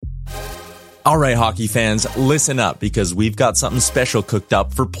All right, hockey fans, listen up because we've got something special cooked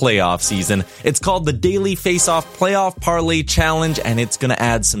up for playoff season. It's called the Daily Face-Off Playoff Parlay Challenge, and it's going to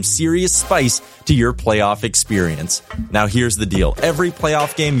add some serious spice to your playoff experience. Now, here's the deal. Every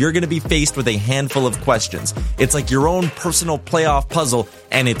playoff game, you're going to be faced with a handful of questions. It's like your own personal playoff puzzle,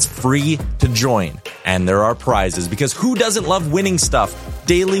 and it's free to join. And there are prizes, because who doesn't love winning stuff?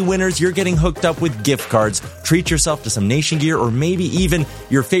 Daily winners, you're getting hooked up with gift cards. Treat yourself to some Nation gear or maybe even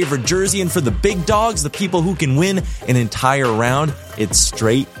your favorite jersey. And for the big dogs, the people who can win an entire round, it's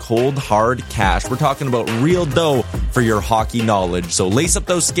straight, cold, hard cash. We're talking about real dough for your hockey knowledge. So lace up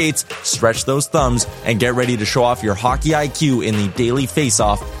those skates, stretch those thumbs, and get ready to show off your hockey IQ in the Daily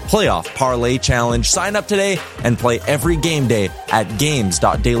Face-Off Playoff Parlay Challenge. Sign up today and play every game day at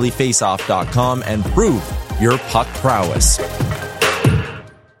games.dailyfaceoff.com and prove your puck prowess.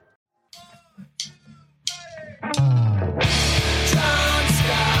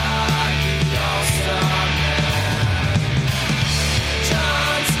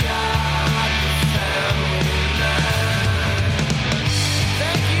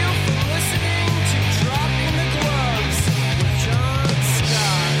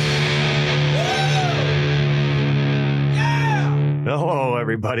 Hello,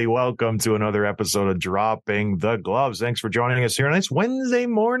 everybody. Welcome to another episode of Dropping the Gloves. Thanks for joining us here. A nice Wednesday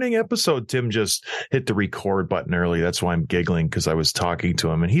morning episode. Tim just hit the record button early. That's why I'm giggling, because I was talking to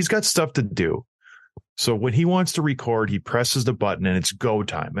him and he's got stuff to do. So when he wants to record, he presses the button and it's go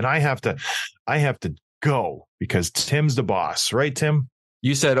time. And I have to go because Tim's the boss, right, Tim?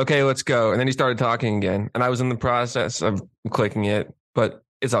 You said, okay, let's go. And then he started talking again. And I was in the process of clicking it, but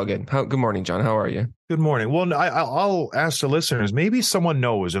it's all good. Good morning, John. How are you? Good morning. Well, I'll ask the listeners, maybe someone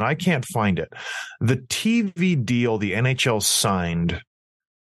knows, and I can't find it. The TV deal the NHL signed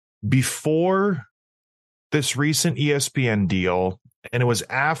before this recent ESPN deal, and it was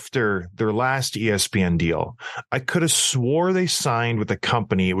after their last ESPN deal. I could have swore they signed with a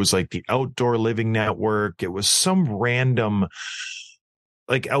company. It was like the Outdoor Living Network. It was some random,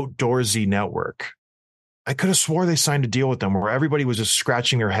 like, outdoorsy network. I could have swore they signed a deal with them where everybody was just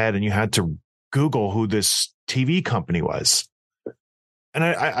scratching their head and you had to Google who this TV company was. And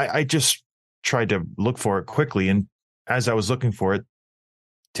I just tried to look for it quickly. And as I was looking for it,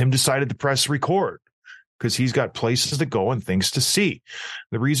 Tim decided to press record because he's got places to go and things to see.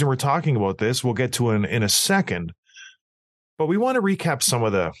 The reason we're talking about this, we'll get to in a second. But we want to recap some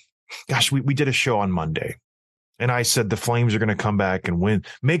of we did a show on Monday. And I said the Flames are going to come back and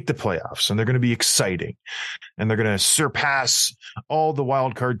make the playoffs, and they're going to be exciting, and they're going to surpass all the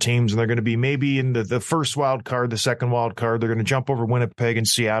wild card teams, and they're going to be maybe in the first wild card, the second wild card. They're going to jump over Winnipeg and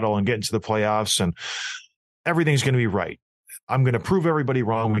Seattle and get into the playoffs, and everything's going to be right. I'm going to prove everybody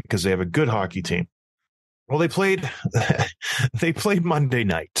wrong because they have a good hockey team. Well, they played Monday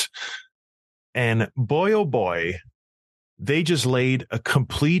night, and boy, oh boy, they just laid a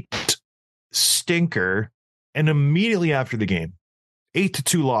complete stinker. And immediately after the game,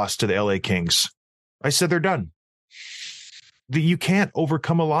 8-2 loss to the LA Kings. I said they're done. You can't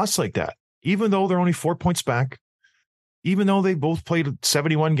overcome a loss like that, even though they're only 4 points back, even though they both played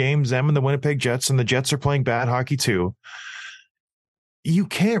 71 games, them and the Winnipeg Jets, and the Jets are playing bad hockey too. You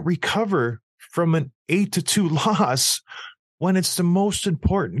can't recover from an 8-2 loss when it's the most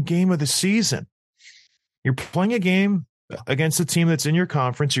important game of the season. You're playing a game against a team that's in your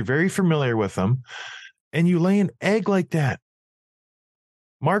conference. You're very familiar with them. And you lay an egg like that.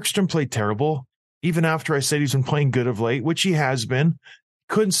 Markstrom played terrible, even after I said he's been playing good of late, which he has been.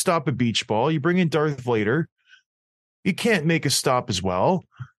 Couldn't stop a beach ball. You bring in Darth Vader. You can't make a stop as well.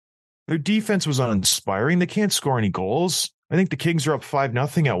 Their defense was uninspiring. They can't score any goals. I think the Kings are up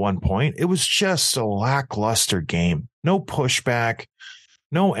 5-0 at one point. It was just a lackluster game. No pushback,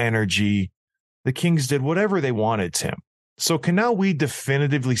 no energy. The Kings did whatever they wanted, Tim. So can now we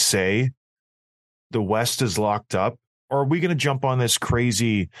definitively say the West is locked up, or are we going to jump on this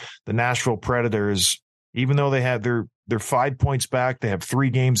crazy, the Nashville Predators, even though they're 5 points back, they have 3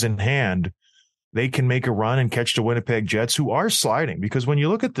 games in hand, they can make a run and catch the Winnipeg Jets, who are sliding? Because when you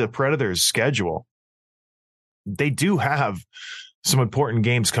look at the Predators' schedule, they do have some important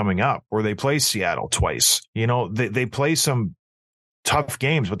games coming up where they play Seattle twice. You know, they play some tough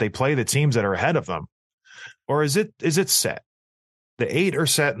games, but they play the teams that are ahead of them. Or is it set? The 8 are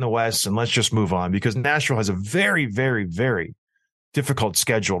set in the West, and let's just move on, because Nashville has a very, very, very difficult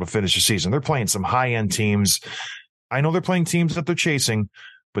schedule to finish the season. They're playing some high-end teams. I know they're playing teams that they're chasing,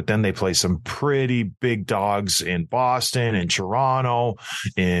 but then they play some pretty big dogs in Boston, in Toronto,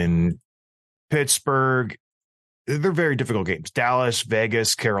 in Pittsburgh. they're very difficult games. Dallas,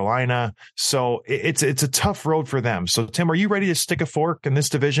 Vegas, Carolina. So it's a tough road for them. So Tim, are you ready to stick a fork in this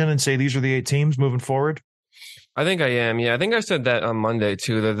division and say these are the 8 teams moving forward? I think I am. Yeah, I think I said that on Monday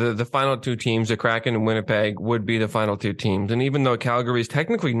too. The final 2 teams, the Kraken and Winnipeg, would be the final 2 teams. And even though Calgary is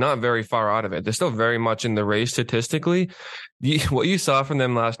technically not very far out of it, they're still very much in the race statistically. What you saw from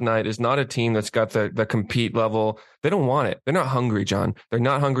them last night is not a team that's got the compete level. They don't want it. They're not hungry, John. They're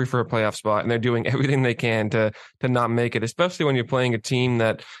not hungry for a playoff spot, and they're doing everything they can to not make it. Especially when you're playing a team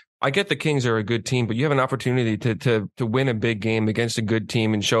that. I get the Kings are a good team, but you have an opportunity to win a big game against a good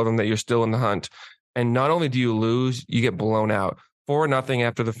team and show them that you're still in the hunt. And not only do you lose, you get blown out. 4-0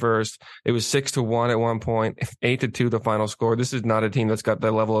 after the first. It was 6-1 at one point, 8-2 the final score. This is not a team that's got the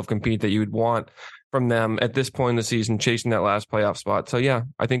level of compete that you would want from them at this point in the season, chasing that last playoff spot. So yeah,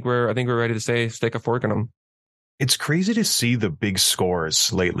 I think we're ready to say stick a fork in them. It's crazy to see the big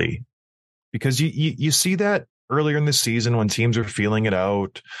scores lately, because you see that earlier in the season when teams are feeling it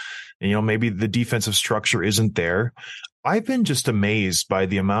out, and maybe the defensive structure isn't there. I've been just amazed by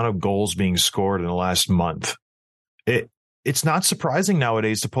the amount of goals being scored in the last month. It's not surprising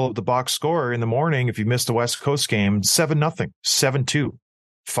nowadays to pull up the box score in the morning if you missed the West Coast game. 7-0, 7-2,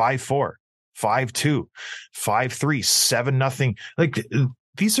 5-4, 5-2, 5-3, 7-0. Like,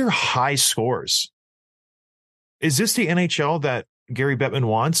 these are high scores. Is this the NHL that Gary Bettman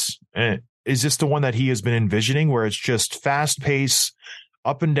wants? Is this the one that he has been envisioning, where it's just fast pace,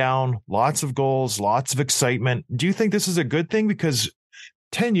 up and down, lots of goals, lots of excitement? Do you think this is a good thing? Because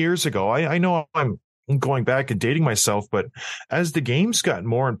 10 years ago, I know I'm going back and dating myself, but as the games got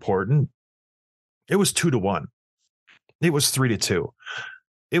more important, it was 2-1. It was 3-2.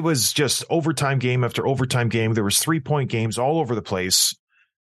 It was just overtime game after overtime game. There was 3-point games all over the place.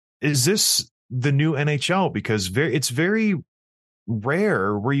 Is this the new NHL? Because it's very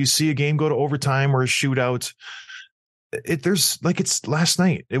rare where you see a game go to overtime or a shootout. It's last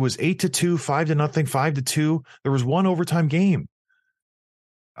night. It was 8-2, 5-0, 5-2. There was one overtime game.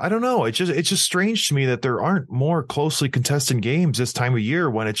 I don't know. It's just strange to me that there aren't more closely contested games this time of year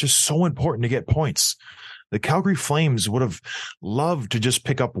when it's just so important to get points. The Calgary Flames would have loved to just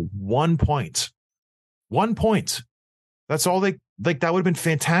pick up 1 point. 1 point. That's all they like. That would have been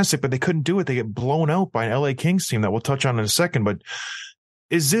fantastic, but they couldn't do it. They get blown out by an LA Kings team that we'll touch on in a second. But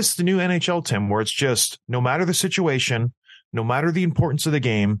is this the new NHL, Tim, where it's just no matter the situation, no matter the importance of the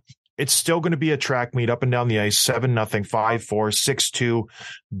game, it's still going to be a track meet up and down the ice, 7-0, 5-4, 6-2,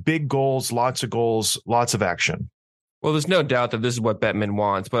 big goals, lots of action? Well, there's no doubt that this is what Bettman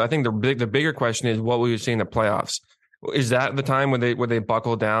wants, but I think the bigger question is what will you see in the playoffs? Is that the time where they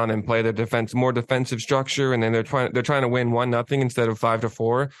buckle down and play their more defensive structure, and then they're trying to win 1-0 instead of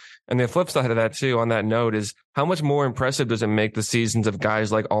 5-4? And the flip side of that too, on that note, is how much more impressive does it make the seasons of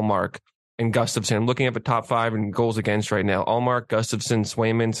guys like Ullmark and Gustafsson? I'm looking at the top 5 in goals against right now. Ullmark, Gustafsson,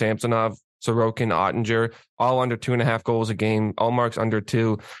 Swayman, Samsonov, Sorokin, Ottinger, all under 2.5 goals a game. Ullmark's under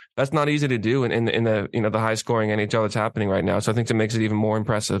 2. That's not easy to do in the high scoring NHL that's happening right now. So I think it makes it even more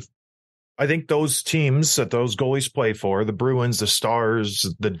impressive. I think those teams that those goalies play for, the Bruins, the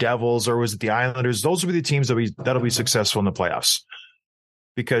Stars, the Devils, or was it the Islanders? Those will be the teams that'll be successful in the playoffs,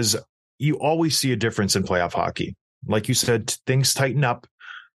 because you always see a difference in playoff hockey. Like you said, things tighten up.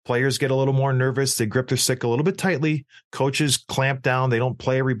 Players get a little more nervous. They grip their stick a little bit tightly. Coaches clamp down. They don't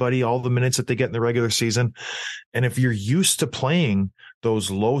play everybody all the minutes that they get in the regular season. And if you're used to playing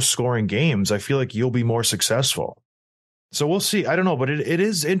those low scoring games, I feel like you'll be more successful. So we'll see. I don't know, but it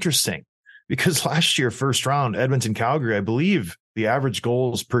is interesting. Because last year, first round, Edmonton, Calgary, I believe the average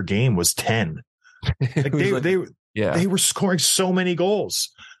goals per game was 10. Like they were scoring so many goals,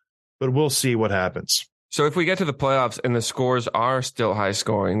 but we'll see what happens. So if we get to the playoffs and the scores are still high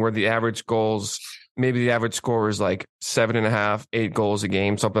scoring, where the average goals, maybe the average score is like 7.5, 8 goals a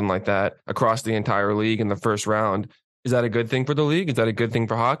game, something like that across the entire league in the first round, is that a good thing for the league? Is that a good thing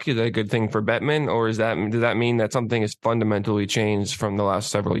for hockey? Is that a good thing for Bettman? Or does that mean that something has fundamentally changed from the last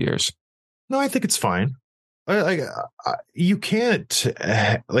several years? No, I think it's fine. You can't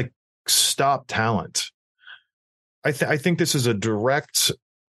stop talent. I think this is a direct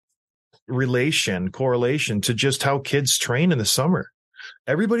correlation to just how kids train in the summer.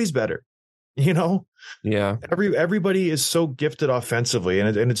 Everybody's better, Yeah. Everybody is so gifted offensively,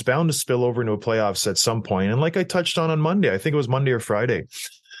 and it's bound to spill over into a playoffs at some point. And like I touched on Monday, I think it was Monday or Friday,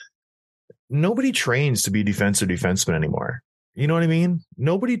 nobody trains to be defensive defenseman anymore. You know what I mean?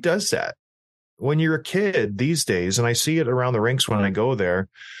 Nobody does that. When you're a kid these days, and I see it around the rinks when I go there,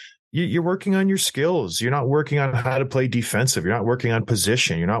 you're working on your skills. You're not working on how to play defensive. You're not working on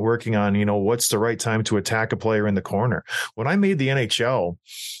position. You're not working on, what's the right time to attack a player in the corner. When I made the NHL,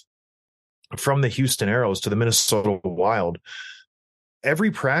 from the Houston Aeros to the Minnesota Wild,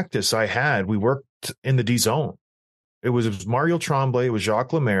 every practice I had, we worked in the D zone. It was Mario Tremblay, it was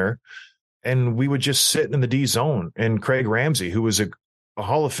Jacques Lemaire, and we would just sit in the D zone. And Craig Ramsey, who was a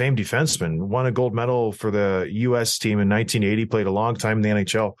Hall of Fame defenseman, won a gold medal for the U.S. team in 1980, played a long time in the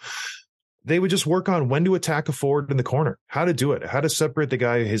NHL. They would just work on when to attack a forward in the corner, how to do it, how to separate the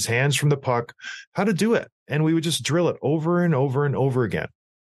guy, his hands from the puck, how to do it. And we would just drill it over and over and over again.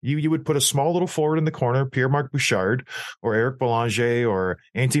 You would put a small little forward in the corner, Pierre-Marc Bouchard or Eric Boulanger or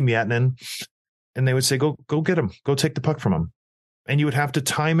Antti Miettinen, and they would say, go get him, go take the puck from him. And you would have to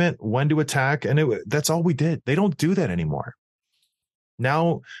time it, when to attack, and that's all we did. They don't do that anymore.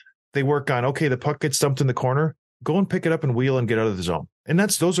 Now they work on, okay, the puck gets dumped in the corner, go and pick it up and wheel and get out of the zone. And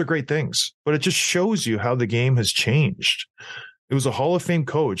those are great things, but it just shows you how the game has changed. It was a Hall of Fame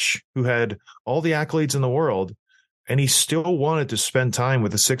coach who had all the accolades in the world, and he still wanted to spend time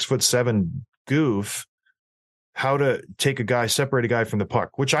with a 6'7" goof, how to separate a guy from the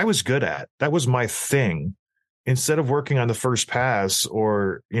puck, which I was good at. That was my thing. Instead of working on the first pass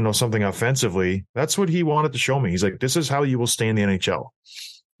or, something offensively, that's what he wanted to show me. He's like, this is how you will stay in the NHL,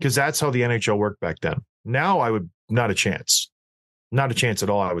 because that's how the NHL worked back then. Now I would not a chance at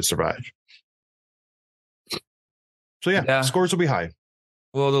all. I would survive. So yeah, scores will be high.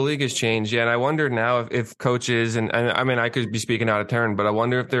 Well, the league has changed, and I wonder now if coaches and I mean I could be speaking out of turn, but I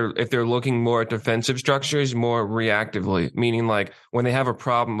wonder if they're looking more at defensive structures more reactively, meaning like when they have a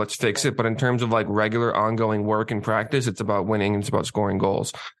problem, let's fix it. But in terms of like regular ongoing work and practice, it's about winning, it's about scoring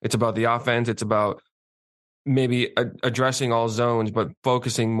goals, it's about the offense, it's about maybe addressing all zones, but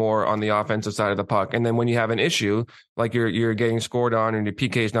focusing more on the offensive side of the puck. And then when you have an issue, like you're getting scored on and your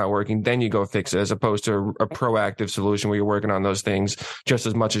PK is not working, then you go fix it, as opposed to a proactive solution where you're working on those things just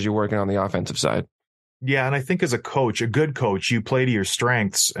as much as you're working on the offensive side. Yeah, and I think as a coach, a good coach, you play to your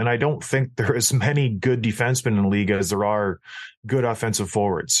strengths. And I don't think there are as many good defensemen in the league as there are good offensive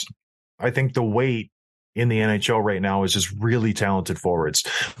forwards. I think the weight in the NHL right now is just really talented forwards,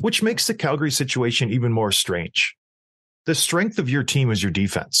 which makes the Calgary situation even more strange. The strength of your team is your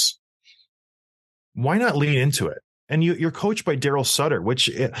defense. Why not lean into it? And you're coached by Daryl Sutter,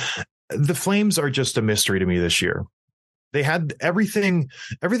 the Flames are just a mystery to me this year. They had everything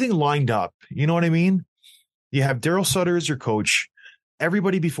lined up. You know what I mean? You have Daryl Sutter as your coach.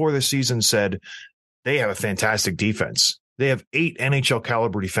 Everybody before the season said they have a fantastic defense. They have 8 NHL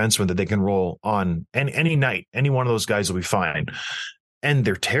caliber defensemen that they can roll on any night. Any one of those guys will be fine. And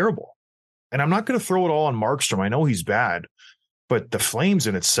they're terrible. And I'm not going to throw it all on Markstrom. I know he's bad, but the Flames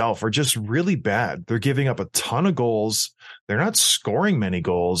in itself are just really bad. They're giving up a ton of goals. They're not scoring many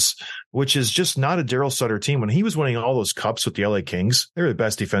goals, which is just not a Daryl Sutter team. When he was winning all those cups with the LA Kings, they were the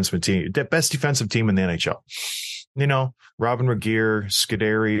best defensive team in the NHL. Robin Regehr,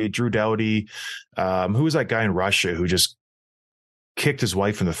 Scuderi, Drew Doughty. Who was that guy in Russia who just kicked his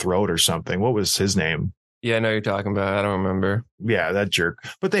wife in the throat or something? What was his name? Yeah, I know you're talking about. I don't remember. Yeah, that jerk.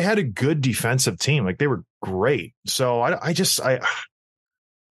 But they had a good defensive team. Like, they were great. So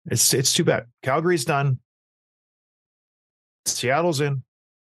it's too bad. Calgary's done. Seattle's in.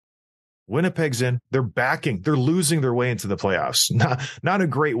 Winnipeg's in. They're losing their way into the playoffs. Not a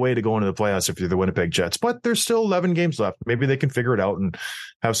great way to go into the playoffs if you're the Winnipeg Jets, but there's still 11 games left. Maybe they can figure it out and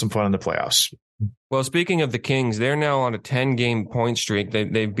have some fun in the playoffs. Well, speaking of the Kings, they're now on a 10-game point streak.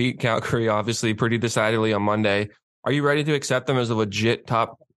 They beat Calgary, obviously, pretty decidedly on Monday. Are you ready to accept them as a legit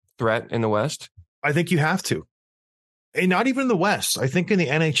top threat in the West? I think you have to. And not even in the West. I think in the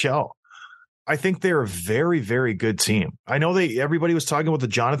NHL. I think they're a very, very good team. I know everybody was talking about the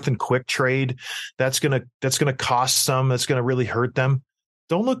Jonathan Quick trade. That's gonna cost them. That's gonna really hurt them.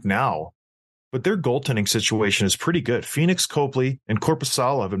 Don't look now, but their goaltending situation is pretty good. Phoenix Copley and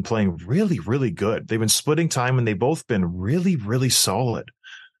Korpisalo have been playing really, really good. They've been splitting time, and they've both been really, really solid.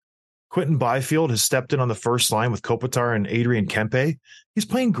 Quentin Byfield has stepped in on the first line with Kopitar and Adrian Kempe. He's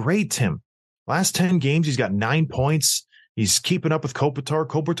playing great, Tim. Last 10 games, he's got 9 points. He's keeping up with Kopitar.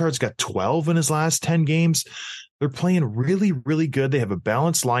 Kopitar's got 12 in his last 10 games. They're playing really, really good. They have a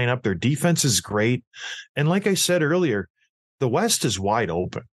balanced lineup. Their defense is great. And like I said earlier, the West is wide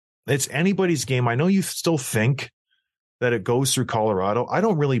open. It's anybody's game. I know you still think that it goes through Colorado. I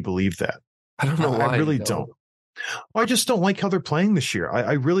don't really believe that. I don't know why. I really don't. I just don't like how they're playing this year.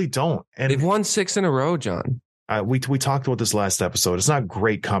 I really don't. And they've won 6 in a row, John. We talked about this last episode. It's not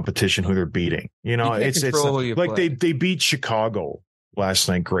great competition who they're beating. It's like they beat Chicago last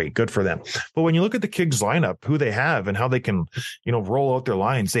night. Great. Good for them. But when you look at the Kings lineup, who they have and how they can, roll out their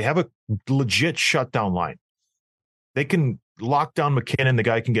lines, they have a legit shutdown line. They can lock down McKinnon. The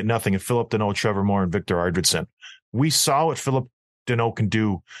guy can get nothing. And Philip Deneau, Trevor Moore, and Victor Arvidsson. We saw what Philip Deneau can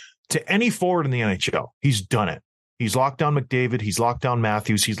do to any forward in the NHL. He's done it. He's locked down McDavid. He's locked down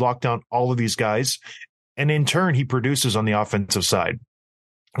Matthews. He's locked down all of these guys. And in turn, he produces on the offensive side.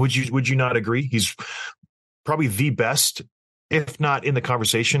 Would you not agree? He's probably the best, if not in the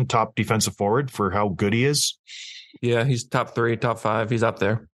conversation, top defensive forward for how good he is. Yeah, he's top 3, top 5. He's up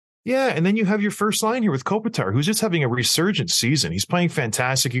there. Yeah, and then you have your first line here with Kopitar, who's just having a resurgent season. He's playing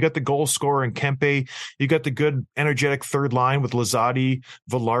fantastic. You got the goal scorer in Kempe. You got the good, energetic third line with Lazati,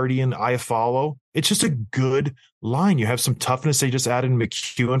 Velarde, and Iafallo. It's just a good line. You have some toughness. They just added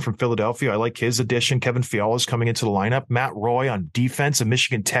McEwen from Philadelphia. I like his addition. Kevin Fiala's coming into the lineup. Matt Roy on defense, a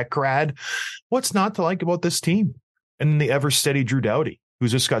Michigan Tech grad. What's not to like about this team? And the ever-steady Drew Doughty,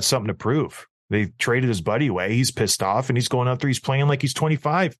 who's just got something to prove. They traded his buddy away. He's pissed off, and he's going out there. He's playing like he's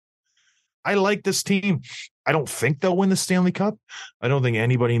 25. I like this team. I don't think they'll win the Stanley Cup. I don't think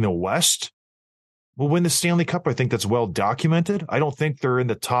anybody in the West will win the Stanley Cup. I think that's well documented. I don't think they're in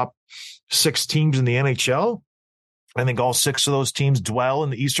the top 6 teams in the NHL. I think all 6 of those teams dwell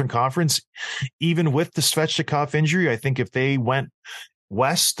in the Eastern Conference. Even with the Svechnikov injury, I think if they went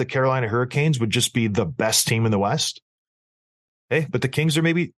West, the Carolina Hurricanes would just be the best team in the West. Hey, but the Kings are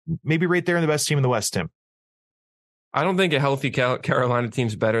maybe right there in the best team in the West, Tim. I don't think a healthy Carolina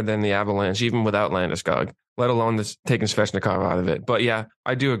team's better than the Avalanche, even without Landeskog, let alone this taking Svechnikov out of it. But yeah,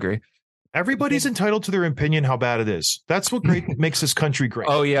 I do agree. Everybody's entitled to their opinion how bad it is. That's what makes this country great.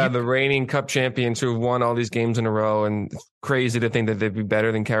 Oh, yeah, the reigning Cup champions who have won all these games in a row, and crazy to think that they'd be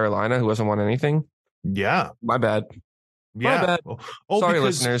better than Carolina, who hasn't won anything. Yeah. My bad. Yeah. My bad. Sorry,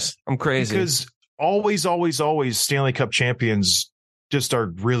 listeners. I'm crazy. Because always Stanley Cup champions just are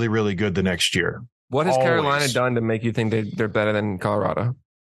really, really good the next year. What has Carolina done to make you think they're better than Colorado?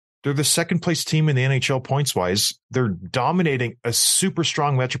 They're the second place team in the NHL points wise. They're dominating a super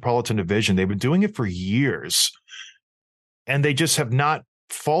strong Metropolitan Division. They've been doing it for years, and they just have not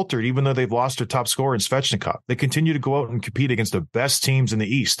faltered, even though they've lost their top scorer in Svechnikov. They continue to go out and compete against the best teams in the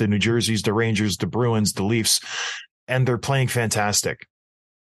East, the New Jerseys, the Rangers, the Bruins, the Leafs, and they're playing fantastic.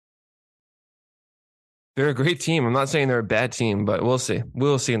 They're a great team. I'm not saying they're a bad team, but we'll see.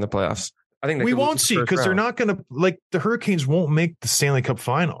 We'll see in the playoffs. I think we won't see because they're not going to, like, the Hurricanes won't make the Stanley Cup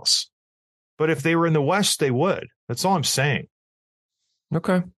finals. But if they were in the West, they would. That's all I'm saying.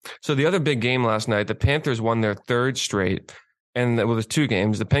 Okay. So the other big game last night, the Panthers won their 3rd straight. And well, there's 2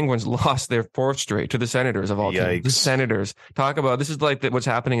 games. The Penguins lost their 4th straight to the Senators of all teams. The Senators. Talk about, this is like what's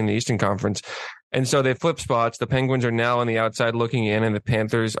happening in the Eastern Conference. And so they flip spots. The Penguins are now on the outside looking in, and the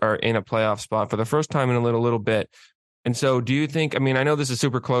Panthers are in a playoff spot for the first time in a little bit. And so do you think, I mean, I know this is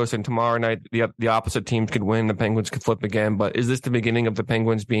super close, and tomorrow night the opposite teams could win, the Penguins could flip again, but is this the beginning of the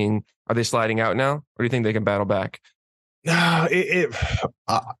Penguins are they sliding out now? Or do you think they can battle back? I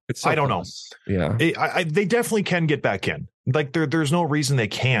don't know. Yeah. They definitely can get back in. Like there's no reason they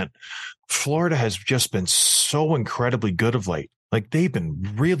can't. Florida has just been so incredibly good of late. Like they've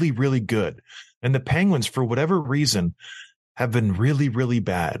been really, really good. And the Penguins, for whatever reason, have been really, really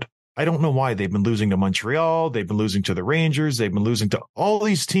bad. I don't know why. They've been losing to Montreal. They've been losing to the Rangers. They've been losing to all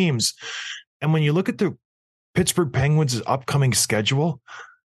these teams. And when you look at the Pittsburgh Penguins' upcoming schedule,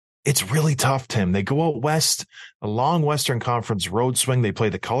 it's really tough, Tim. They go out west, a long Western Conference road swing. They play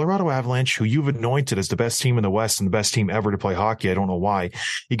the Colorado Avalanche, who you've anointed as the best team in the West and the best team ever to play hockey. I don't know why.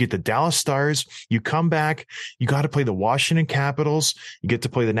 You get the Dallas Stars. You come back. You got to play the Washington Capitals. You get to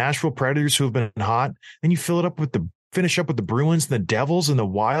play the Nashville Predators, who have been hot. Then you finish up with the Bruins and the Devils and the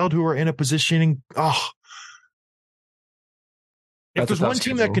Wild, who are in a positioning. If there's one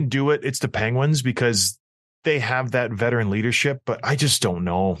team that can do it, it's the Penguins, because they have that veteran leadership, but I just don't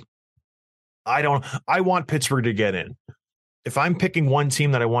know. I want Pittsburgh to get in. If I'm picking one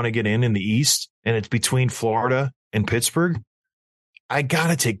team that I want to get in the East, and it's between Florida and Pittsburgh, I got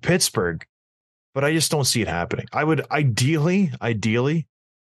to take Pittsburgh, but I just don't see it happening. I would ideally,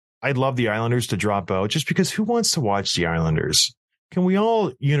 I'd love the Islanders to drop out, just because who wants to watch the Islanders? Can we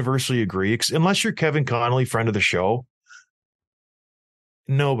all universally agree? Unless you're Kevin Connolly, friend of the show,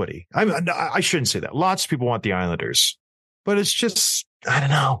 nobody. I shouldn't say that. Lots of people want the Islanders, but it's just, I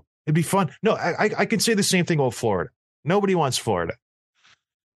don't know. It'd be fun. No, I can say the same thing about Florida. Nobody wants Florida,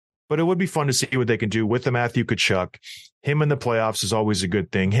 but it would be fun to see what they can do with the Matthew Tkachuk. Him in the playoffs is always a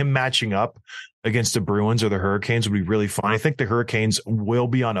good thing. Him matching up against the Bruins or the Hurricanes would be really fun. I think the Hurricanes will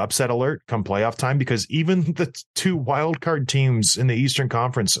be on upset alert come playoff time, because even the 2 wild card teams in the Eastern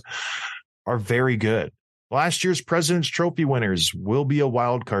Conference are very good. Last year's President's Trophy winners will be a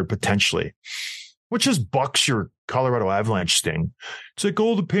wild card potentially, which just bucks your Colorado Avalanche sting. It's like,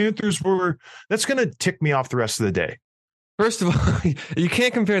 the Panthers were. That's going to tick me off the rest of the day. First of all, you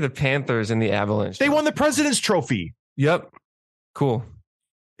can't compare the Panthers and the Avalanche. They won the President's Trophy. Yep. Cool.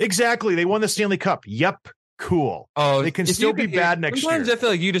 Exactly. They won the Stanley Cup. Yep. Cool. Oh, they can still be bad next year. Sometimes I feel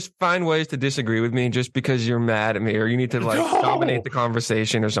like you just find ways to disagree with me just because you're mad at me, or you need to dominate the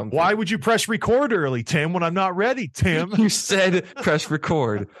conversation or something. Why would you press record early, Tim, when I'm not ready, Tim? You said press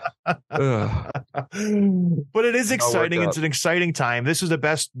record. But it is exciting. It's an exciting time. This is the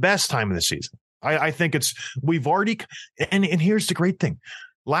best time of the season. I think we've already, and here's the great thing.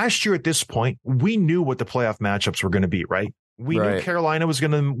 Last year at this point, we knew what the playoff matchups were going to be, right? We knew Carolina was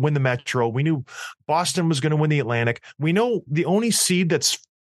going to win the Metro. We knew Boston was going to win the Atlantic. We know the only seed that's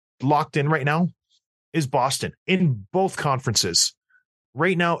locked in right now is Boston in both conferences.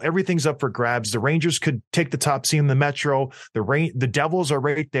 Right now, everything's up for grabs. The Rangers could take the top seed in the Metro. The Devils are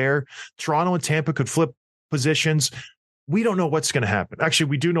right there. Toronto and Tampa could flip positions. We don't know what's going to happen.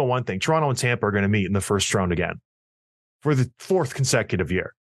 Actually, we do know one thing. Toronto and Tampa are going to meet in the first round again for the 4th consecutive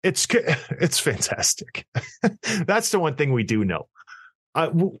year. It's fantastic. That's the one thing we do know.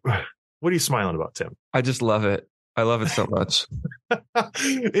 What are you smiling about, Tim? I just love it. I love it so much.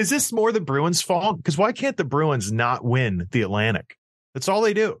 Is this more the Bruins' fault? Because why can't the Bruins not win the Atlantic? That's all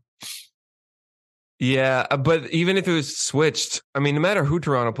they do. Yeah, but even if it was switched, I mean, no matter who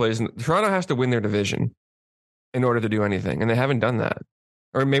Toronto plays, Toronto has to win their division in order to do anything, and they haven't done that.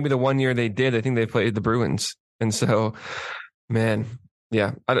 Or maybe the one year they did, I think they played the Bruins, and so, man.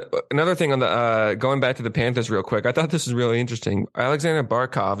 Yeah. Another thing on the going back to the Panthers real quick, I thought this was really interesting. Alexander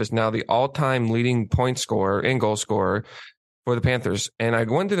Barkov is now the all-time leading point scorer and goal scorer for the Panthers. And I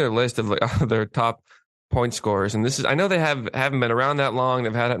went through their list of their top point scorers, and I know they haven't been around that long.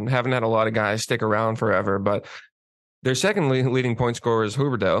 Haven't had a lot of guys stick around forever, but their second leading point scorer is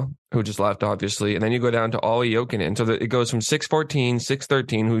Huberdeau, who just left, obviously. And then you go down to Olli Jokinen. So it goes from 6'14",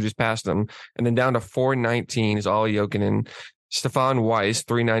 6'13", who just passed them, and then down to 4'19" is Olli Jokinen. Stefan Weiss,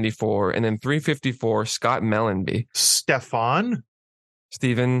 394, and then 354, Scott Mellanby. Stefan?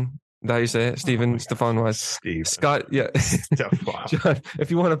 Stephen, how you say it? Stephen, Stefan Weiss. Steven. Scott, yeah. Stefan. John,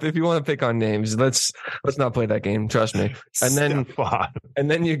 if you want to pick on names, let's not play that game. Trust me. And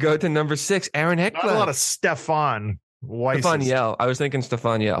then you go to number 6, Aaron Ekblad. Not a lot of Stefan Weiss. Stefan Yell. I was thinking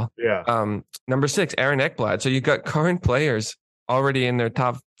Stefan Yell. Yeah. Number 6, Aaron Ekblad. So you got current players already in their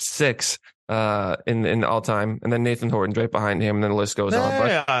top 6. In all time, and then Nathan Horton's right behind him, and then the list goes on.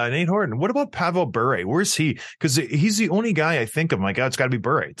 Yeah, Nate Horton. What about Pavel Bure? Where's he? Because he's the only guy I think of. My God, it's got to be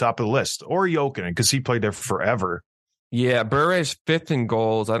Bure, top of the list, or Jokinen, because he played there forever. Yeah, Bure is 5th in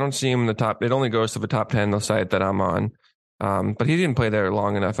goals. I don't see him in the top. It only goes to the top 10, the site that I'm on. But he didn't play there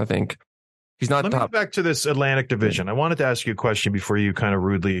long enough, I think. He's not Let top. me go back to this Atlantic division. I wanted to ask you a question before you kind of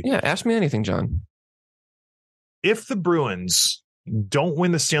rudely. Yeah, ask me anything, John. If the Bruins don't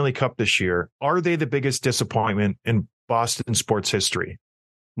win the Stanley Cup this year, are they the biggest disappointment in Boston sports history?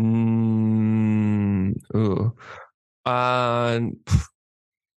 I'm going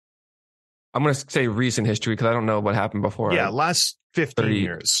to say recent history because I don't know what happened before. Yeah, last 15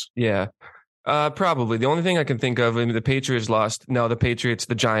 years. Yeah, probably. The only thing I can think of, the Patriots lost. No,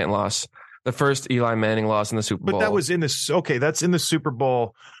 the Giant loss. The first Eli Manning loss in the Super Bowl. But that was in this. Okay, that's in the Super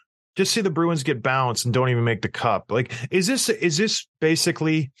Bowl. Just see the Bruins get bounced and don't even make the cup. Like, is this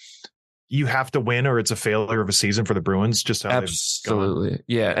basically you have to win or it's a failure of a season for the Bruins? Just how absolutely,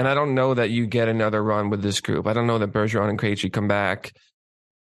 yeah. And I don't know that you get another run with this group. I don't know that Bergeron and Krejci come back.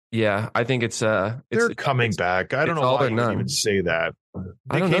 Yeah, I think they're coming back. I don't know why you would even say that.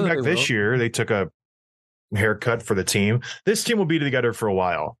 They came back this year. They took a haircut for the team. This team will be together for a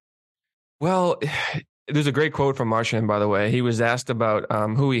while. Well. There's a great quote from Marchand, by the way. He was asked about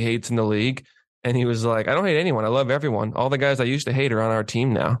who he hates in the league, and he was like, I don't hate anyone. I love everyone. All the guys I used to hate are on our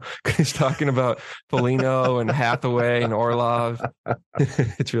team now. He's talking about Foligno and Hathaway and Orlov.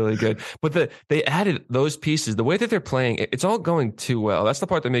 It's really good. But they added those pieces. The way that they're playing, it's all going too well. That's the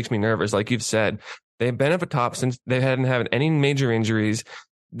part that makes me nervous. Like you've said, they've been at the top since they hadn't had any major injuries.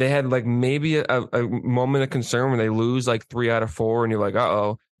 They had like maybe a moment of concern when they lose like 3 out of 4, and you're like,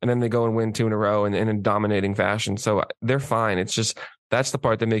 uh-oh. And then they go and win 2 in a row in a dominating fashion. So they're fine. It's just, that's the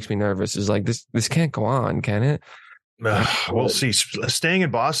part that makes me nervous is like, this can't go on, can it? We'll see. Staying in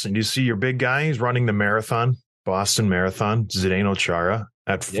Boston, you see your big guy, he's running the marathon, Boston Marathon, Zdeno Chara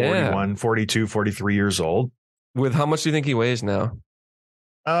at 41, 42, 43 years old. With how much do you think he weighs now?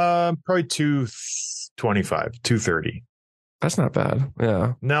 Probably 225, 230. That's not bad.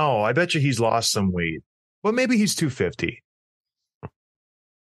 Yeah. No, I bet you he's lost some weight. Well, maybe he's 250.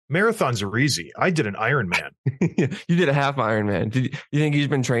 Marathons are easy. I did an Ironman. You did a half Ironman. You think he's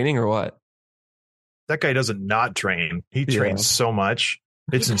been training or what? That guy doesn't not train. He trains so much.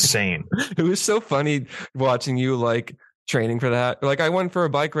 It's insane. It was so funny watching you like training for that. Like I went for a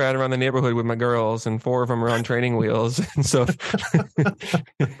bike ride around the neighborhood with my girls, and 4 of them were on training wheels. And so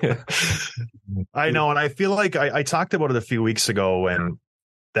I know. And I feel like I talked about it a few weeks ago when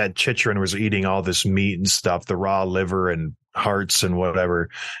that Chychrun was eating all this meat and stuff, the raw liver and hearts and whatever,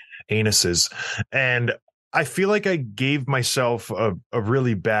 anuses. And I feel like I gave myself a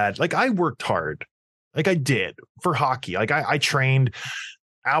really bad, like I worked hard, like I did for hockey. Like I trained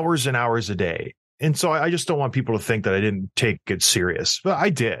hours and hours a day. And so I just don't want people to think that I didn't take it serious. But I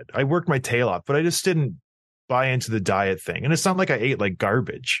did. I worked my tail off, but I just didn't buy into the diet thing. And it's not like I ate like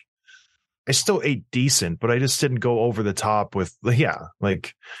garbage. I still ate decent, but I just didn't go over the top with,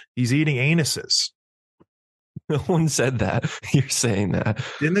 like he's eating anuses. no one said that. You're saying that.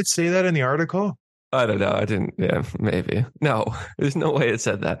 Didn't it say that in the article? I don't know. I didn't. Yeah, maybe. No, there's no way it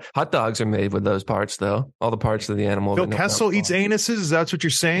said that. Hot dogs are made with those parts, though. All the parts of the animal. Phil Kessel eats anuses. Is that what you're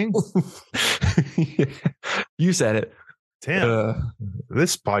saying? Yeah. You said it. Damn.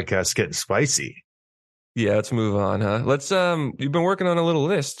 This podcast's getting spicy. Yeah, let's move on, huh? You've been working on a little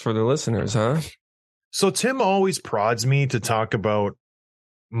list for the listeners, huh? So Tim always prods me to talk about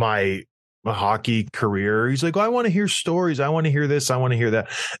my hockey career. He's like, I want to hear stories. I want to hear this. I want to hear that.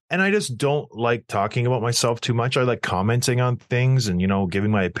 And I just don't like talking about myself too much. I like commenting on things and,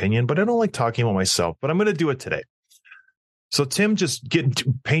 giving my opinion, but I don't like talking about myself, but I'm going to do it today. So Tim just getting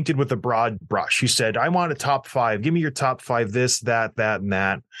painted with a broad brush. He said, I want a top 5. Give me your top 5, this, that, and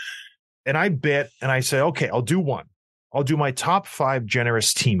that. And I bit and I said, okay, I'll do one. I'll do my top 5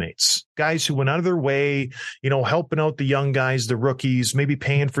 generous teammates, guys who went out of their way, helping out the young guys, the rookies, maybe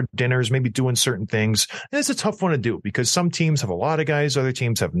paying for dinners, maybe doing certain things. And it's a tough one to do because some teams have a lot of guys. Other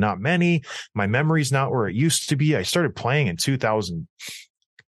teams have not many. My memory's not where it used to be. I started playing in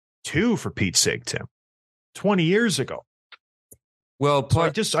 2002 for Pete's sake, Tim, 20 years ago. Well, I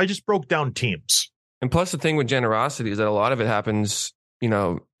just broke down teams. And plus the thing with generosity is that a lot of it happens,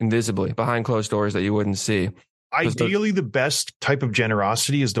 invisibly behind closed doors that you wouldn't see. Ideally, the best type of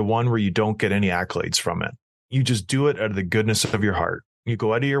generosity is the one where you don't get any accolades from it. You just do it out of the goodness of your heart. You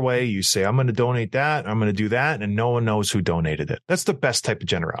go out of your way. You say, I'm going to donate that. I'm going to do that. And no one knows who donated it. That's the best type of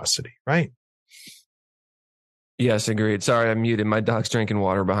generosity, right? Yes, agreed. Sorry, I'm muted. My dog's drinking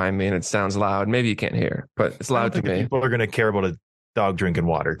water behind me and it sounds loud. Maybe you can't hear, but it's loud to me. People are going to care about a dog drinking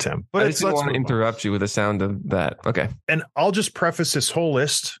water, Tim. But I just didn't want to interrupt you with the sound of that. Okay. And I'll just preface this whole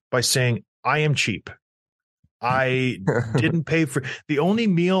list by saying I am cheap. I didn't pay for the only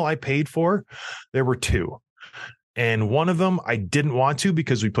meal I paid for. There were 2. And one of them I didn't want to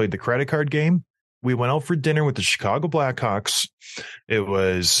because we played the credit card game. We went out for dinner with the Chicago Blackhawks. It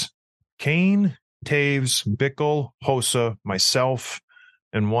was Kane, Taves, Bickle, Hossa, myself,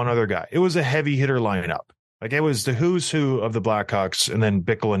 and one other guy. It was a heavy hitter lineup. Like it was the who's who of the Blackhawks, and then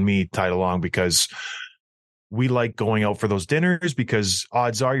Bickle and me tied along because we like going out for those dinners because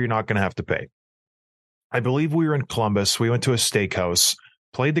odds are you're not going to have to pay. I believe we were in Columbus. We went to a steakhouse,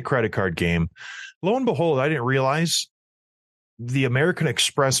 played the credit card game. Lo and behold, I didn't realize the American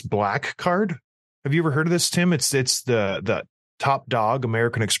Express Black card. Have you ever heard of this, Tim? It's the Top Dog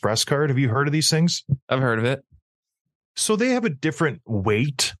American Express card. Have you heard of these things? I've heard of it. So they have a different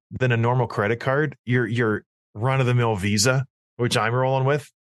weight than a normal credit card. Your run-of-the-mill Visa, which I'm rolling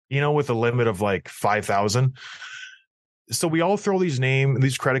with, with a limit of like 5,000. So we all throw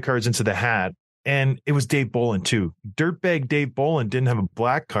these credit cards into the hat. And it was Dave Bolin too. Dirtbag Dave Bolin didn't have a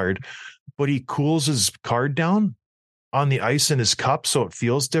black card, but he cools his card down on the ice in his cup so it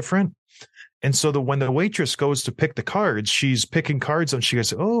feels different. And so when the waitress goes to pick the cards, she's picking cards and she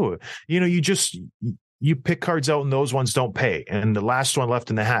goes, oh, you pick cards out and those ones don't pay. And the last one left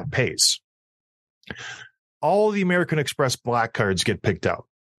in the hat pays. All the American Express black cards get picked out.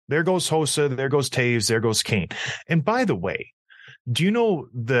 There goes Hossa, there goes Taves, there goes Kane. And by the way, do you know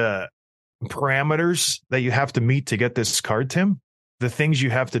the parameters that you have to meet to get this card, Tim? The things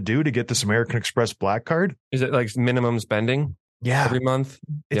you have to do to get this American Express black card? Is it like minimum spending? Yeah. Every month?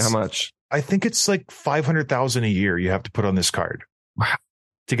 Yeah, how much? I think it's like 500,000 a year you have to put on this card. Wow.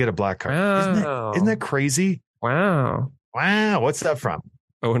 To get a black card. Wow. Isn't that crazy? Wow. What's that from?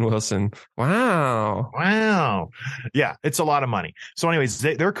 Owen Wilson. Wow. Yeah, it's a lot of money. So anyways,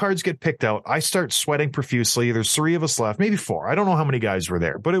 their cards get picked out. I start sweating profusely. There's 3 of us left, maybe 4. I don't know how many guys were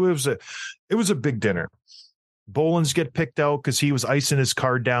there, but it was a big dinner. Bolins get picked out because he was icing his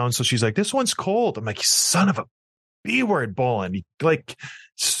card down. So she's like, this one's cold. I'm like, son of a B word, Bolin. Like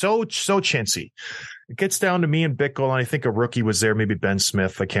so chintzy. It gets down to me and Bickle, and I think a rookie was there, maybe Ben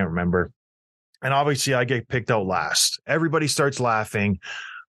Smith. I can't remember. And obviously I get picked out last. Everybody starts laughing.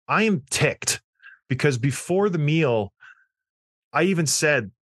 I am ticked because before the meal, I even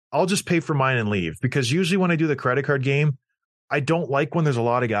said I'll just pay for mine and leave, because usually when I do the credit card game, I don't like when there's a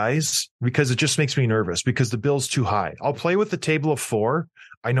lot of guys, because it just makes me nervous because the bill's too high. I'll play with the table of 4.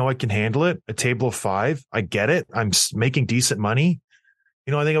 I know I can handle it. A table of 5, I get it. I'm making decent money.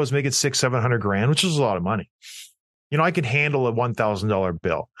 You know, I think I was making $600,000-700,000, which is a lot of money. You know, I can handle a $1,000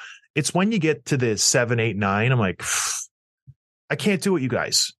 bill. It's when you get to the 7, 8, 9, I'm like, I can't do it, you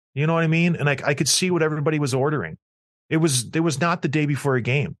guys. You know what I mean? And I could see what everybody was ordering. It was not the day before a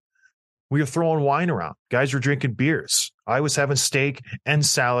game. We were throwing wine around. Guys were drinking beers. I was having steak and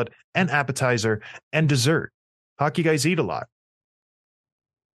salad and appetizer and dessert. Hockey guys eat a lot.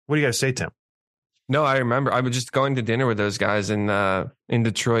 What do you got to say, Tim? No, I remember. I was just going to dinner with those guys in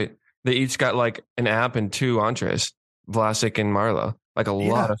Detroit. They each got like an app and 2 entrees, Vlasic and Marleau. Like a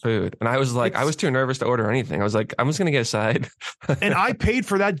lot of food. And I was like, I was too nervous to order anything. I was like, I'm just going to get a side. And I paid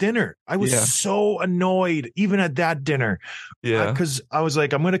for that dinner. I was so annoyed, even at that dinner. Yeah. Because I was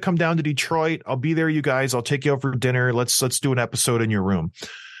like, I'm going to come down to Detroit. I'll be there, you guys. I'll take you out for dinner. Let's do an episode in your room.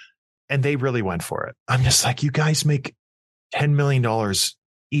 And they really went for it. I'm just like, you guys make $10 million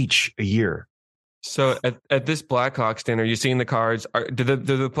each a year. So at this Blackhawks dinner, you seeing the cards? Do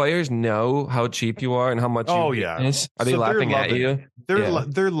the players know how cheap you are and how much? Oh yeah, are they laughing at you?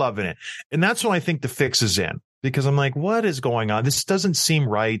 They're loving it, and that's when I think the fix is in, because I'm like, what is going on? This doesn't seem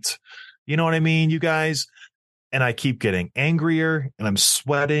right. You know what I mean, you guys? And I keep getting angrier, and I'm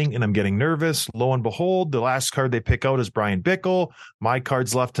sweating, and I'm getting nervous. Lo and behold, the last card they pick out is Brian Bickle. My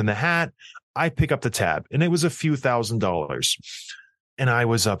card's left in the hat. I pick up the tab, and it was a few $1,000s, and I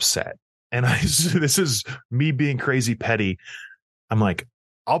was upset. And this is me being crazy petty. I'm like,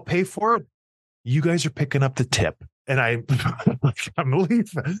 I'll pay for it. You guys are picking up the tip. And I'm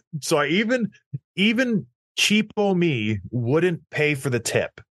leaving. So I even cheapo me wouldn't pay for the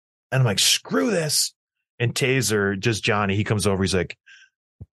tip. And I'm like, screw this. And Taser, just Johnny, he comes over. He's like,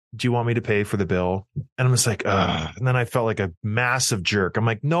 do you want me to pay for the bill? And I'm just like, ugh. And then I felt like a massive jerk. I'm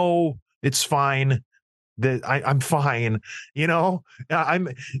like, no, it's fine. That I'm fine, you know.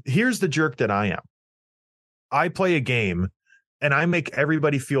 Here's the jerk that I am. I play a game, and I make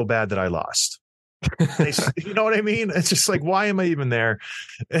everybody feel bad that I lost. You know what I mean? It's just like, why am I even there?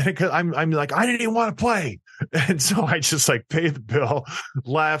 Because I'm like, I didn't even want to play, and so I just like paid the bill,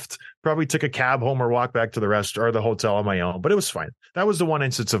 left, probably took a cab home or walked back to the restaurant or the hotel on my own. But it was fine. That was the one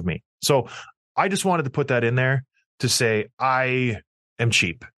instance of me. So I just wanted to put that in there to say I am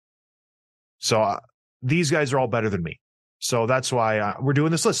cheap. So. These guys are all better than me. So that's why we're doing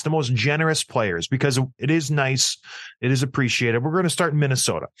this list, the most generous players, because it is nice. It is appreciated. We're going to start in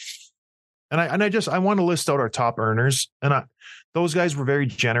Minnesota. And I want to list out our top earners. And those guys were very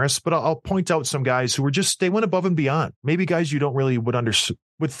generous, but I'll point out some guys who were they went above and beyond. Maybe guys you don't really would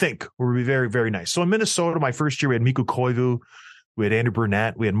think would be very, very nice. So in Minnesota, my first year, we had Mikko Koivu. We had Andrew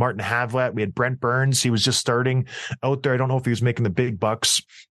Burnett. We had Martin Havlat. We had Brent Burns. He was just starting out there. I don't know if he was making the big bucks.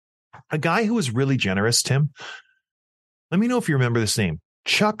 A guy who was really generous, Tim. Let me know if you remember this name.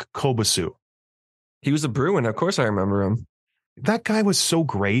 Chuck Kobasu. He was a Bruin. Of course I remember him. That guy was so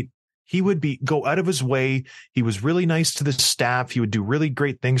great. He would go out of his way. He was really nice to the staff. He would do really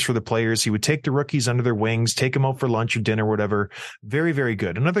great things for the players. He would take the rookies under their wings, take them out for lunch or dinner, whatever. Very, very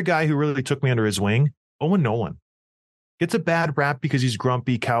good. Another guy who really took me under his wing, Owen Nolan. Gets a bad rap because he's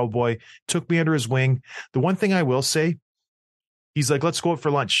grumpy cowboy. Took me under his wing. The one thing I will say, he's like, let's go out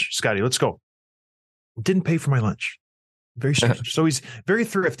for lunch, Scotty. Let's go. Didn't pay for my lunch. Very strange. So he's very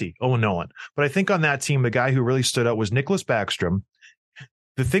thrifty, Owen Nolan. But I think on that team, the guy who really stood out was Nicholas Backstrom.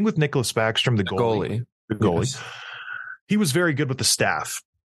 The thing with Nicholas Backstrom, the goalie, yes. He was very good with the staff.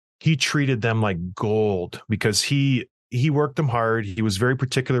 He treated them like gold because he worked them hard. He was very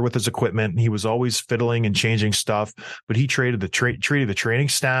particular with his equipment. He was always fiddling and changing stuff, but he treated the training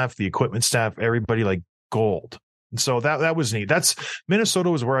staff, the equipment staff, everybody like gold. So that was neat. Minnesota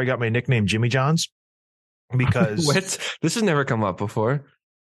was where I got my nickname Jimmy Johns, because this has never come up before.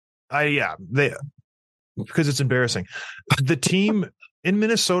 Because it's embarrassing. The team in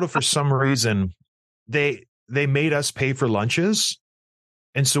Minnesota, for some reason, they made us pay for lunches.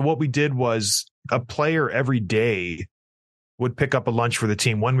 And so what we did was a player every day would pick up a lunch for the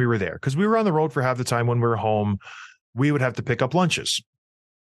team when we were there, because we were on the road for half the time. When we were home, we would have to pick up lunches.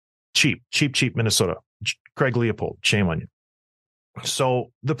 Cheap Minnesota. Craig Leopold, shame on you.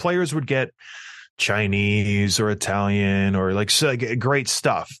 So the players would get Chinese or Italian or like great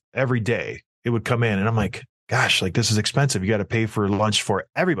stuff every day. It would come in, and I'm like, gosh, like this is expensive. You got to pay for lunch for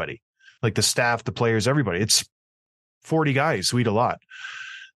everybody, like the staff, the players, everybody. It's 40 guys who eat a lot.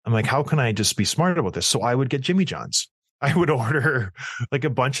 I'm like, how can I just be smart about this? So I would get Jimmy John's. I would order like a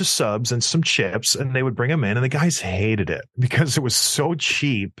bunch of subs and some chips, and they would bring them in, and the guys hated it because it was so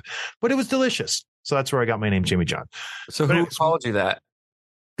cheap, but it was delicious. So that's where I got my name, Jimmy John. So But who anyways, called you that?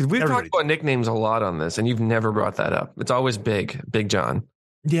 Because we've everybody. talked about nicknames a lot on this, and you've never brought that up. It's always Big John.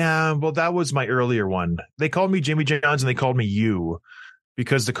 Yeah, well, that was my earlier one. They called me Jimmy Johns, and they called me you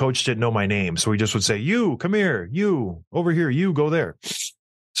because the coach didn't know my name. So he just would say, you, come here, you, over here, you, go there.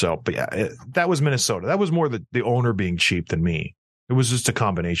 So, but yeah, that was Minnesota. That was more the owner being cheap than me. It was just a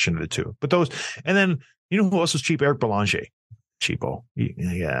combination of the two. But those, and then, you know who else was cheap? Eric Belanger. Cheapo.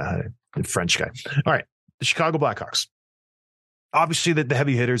 Yeah, the French guy. All right, the Chicago Blackhawks. Obviously, the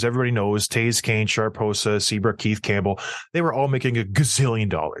heavy hitters, everybody knows, Taze, Kane, Sharp, Hossa, Seabrook, Keith Campbell, they were all making a gazillion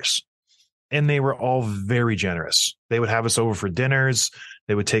dollars. And they were all very generous. They would have us over for dinners.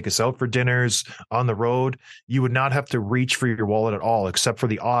 They would take us out for dinners on the road. You would not have to reach for your wallet at all, except for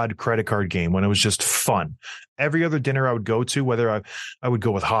the odd credit card game when it was just fun. Every other dinner I would go to, whether I would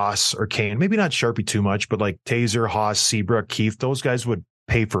go with Haas or Kane, maybe not Sharpie too much, but like Taser, Haas, Seabrook, Keith, those guys would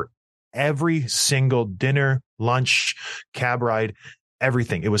pay for every single dinner, lunch, cab ride,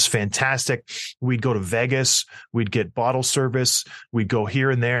 everything. It was fantastic. We'd go to Vegas. We'd get bottle service. We'd go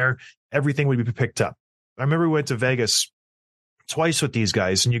here and there. Everything would be picked up. I remember we went to Vegas twice with these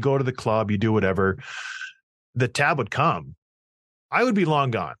guys, and you go to the club, you do whatever. The tab would come. I would be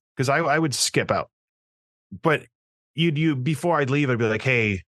long gone because I would skip out. But you before I'd leave, I'd be like,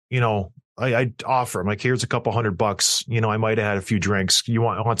 hey, I'd offer. I'm like, here's a couple $100. I might have had a few drinks. You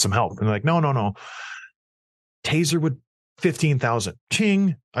want some help? And they're like, no. Taser would 15,000.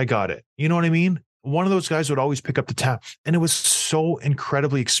 Ching, I got it. You know what I mean? One of those guys would always pick up the tab, and it was so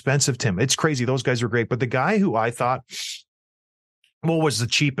incredibly expensive, Tim. It's crazy. Those guys were great. But the guy who I thought was the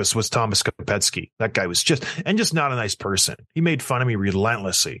cheapest was Thomas Kopetsky. That guy was just not a nice person. He made fun of me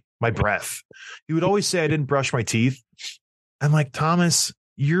relentlessly. My breath. He would always say I didn't brush my teeth. I'm like, Thomas,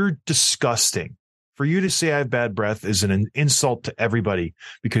 you're disgusting. For you to say I have bad breath is an insult to everybody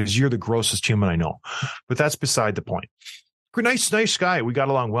because you're the grossest human I know. But that's beside the point. Nice guy. We got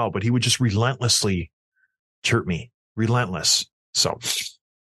along well, but he would just relentlessly chirp me. Relentless. So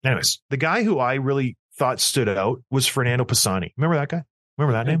anyways, the guy who I really thought stood out was Fernando Pisani. Remember that guy?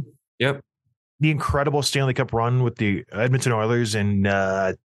 Remember that name? Yep. The incredible Stanley Cup run with the Edmonton Oilers in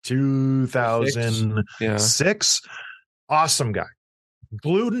 2006. Awesome guy.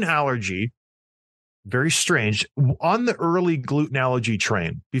 Gluten allergy. Very strange. On the early gluten allergy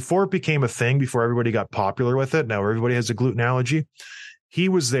train, before it became a thing, before everybody got popular with it, now everybody has a gluten allergy. He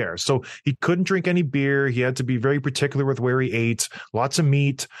was there. So he couldn't drink any beer. He had to be very particular with where he ate. Lots of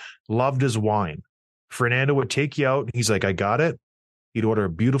meat. Loved his wine. Fernando would take you out. He's like, I got it. He'd order a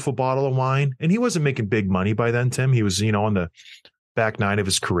beautiful bottle of wine. And he wasn't making big money by then, Tim. He was, on the back nine of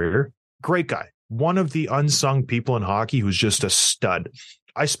his career. Great guy. One of the unsung people in hockey who's just a stud.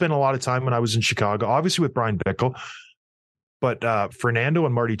 I spent a lot of time when I was in Chicago, obviously with Brian Bickle, but Fernando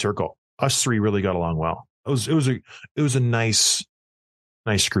and Marty Turco, us three really got along well. It was a nice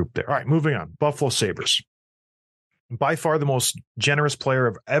group there. All right, moving on. Buffalo Sabres. By far the most generous player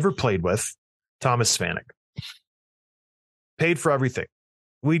I've ever played with, Thomas Vanek. Paid for everything.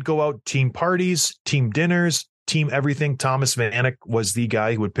 We'd go out, team parties, team dinners, team everything. Thomas Vanek was the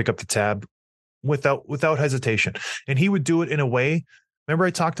guy who would pick up the tab without hesitation. And he would do it in a way. Remember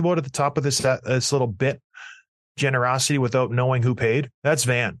I talked about at the top of this little bit, generosity without knowing who paid? That's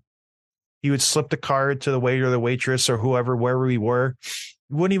Van. He would slip the card to the waiter or the waitress or whoever, wherever we were.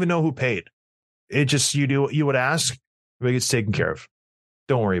 You wouldn't even know who paid. It just, you would ask, it gets taken care of.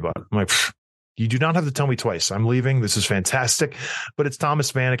 Don't worry about it. I'm like, you do not have to tell me twice. I'm leaving. This is fantastic. But it's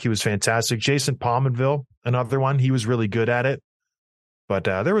Thomas Vanek. He was fantastic. Jason Pominville, another one. He was really good at it. But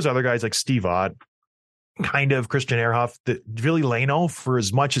there was other guys like Steve Ott, kind of Christian Ehrhoff, Billy Leno, for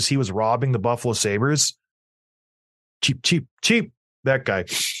as much as he was robbing the Buffalo Sabres. Cheap. That guy.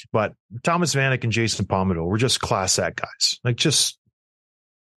 But Thomas Vanek and Jason Pominville were just class act guys. Like just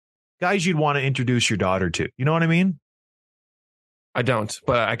guys you'd want to introduce your daughter to. You know what I mean? I don't,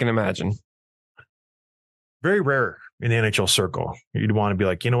 but I can imagine. Very rare in the NHL circle. You'd want to be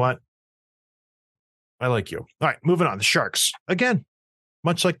like, you know what? I like you. All right, moving on. The Sharks. Again,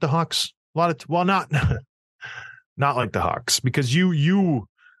 much like the Hawks. Not like the Hawks, because you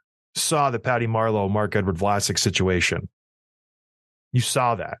saw the Patty Marleau, Marc-Edouard Vlasic situation. You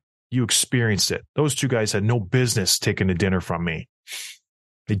saw that. You experienced it. Those two guys had no business taking a dinner from me.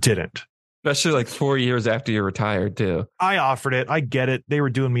 They didn't. Especially like 4 years after you're retired, too. I offered it. I get it. They were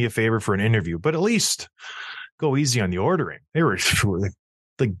doing me a favor for an interview, but at least go easy on the ordering. They were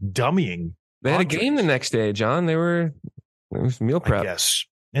like dummying. They had a game the next day, John. It was meal prep. Yes.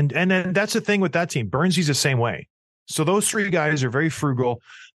 And then that's the thing with that team. Burnsy's the same way. So those three guys are very frugal.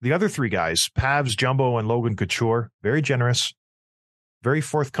 The other three guys, Pavs, Jumbo, and Logan Couture, very generous, very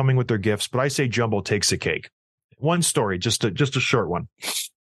forthcoming with their gifts. But I say Jumbo takes the cake. One story, just a short one.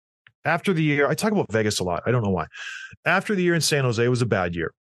 After the year, I talk about Vegas a lot. I don't know why. After the year in San Jose, it was a bad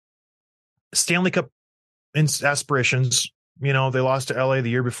year. Stanley Cup aspirations, they lost to LA the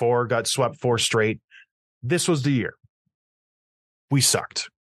year before, got swept 4 straight. This was the year. We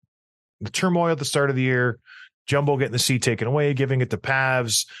sucked. The turmoil at the start of the year, Jumbo getting the seat taken away, giving it to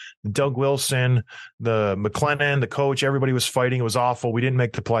Pavs, Doug Wilson, the McLennan, the coach, everybody was fighting. It was awful. We didn't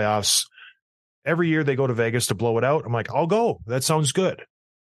make the playoffs. Every year they go to Vegas to blow it out. I'm like, I'll go. That sounds good.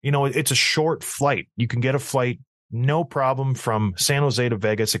 It's a short flight. You can get a flight, no problem, from San Jose to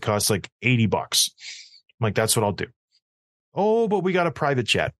Vegas. It costs like $80. I'm like, that's what I'll do. Oh, but we got a private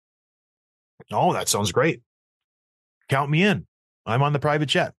jet. Oh, that sounds great. Count me in. I'm on the private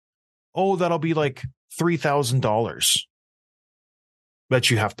jet. Oh, that'll be like $3,000. Bet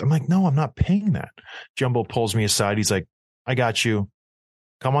you have to. I'm like, no, I'm not paying that. Jumbo pulls me aside. He's like, I got you.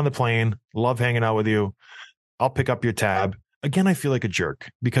 Come on the plane. Love hanging out with you. I'll pick up your tab. Again, I feel like a jerk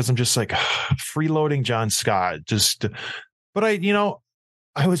because I'm just like freeloading John Scott. But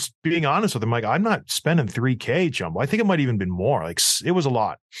I was being honest with him. Like, I'm not spending $3,000, Jumbo. I think it might even been more. Like, it was a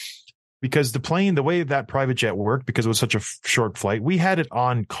lot. Because the way that private jet worked, because it was such a short flight, we had it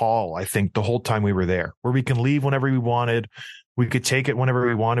on call, I think, the whole time we were there, where we can leave whenever we wanted. We could take it whenever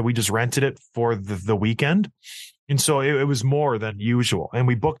we wanted. We just rented it for the weekend. And so it was more than usual. And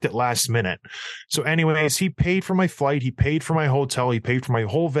we booked it last minute. So anyways, he paid for my flight. He paid for my hotel. He paid for my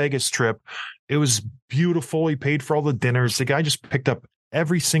whole Vegas trip. It was beautiful. He paid for all the dinners. The guy just picked up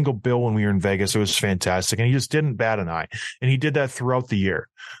every single bill when we were in Vegas. It was fantastic. And he just didn't bat an eye. And he did that throughout the year.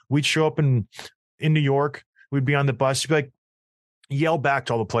 We'd show up in New York. We'd be on the bus. He'd be like, yell back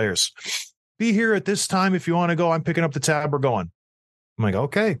to all the players, be here at this time. If you want to go, I'm picking up the tab. We're going. I'm like,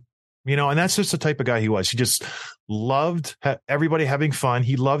 okay. And that's just the type of guy he was. He just loved everybody having fun.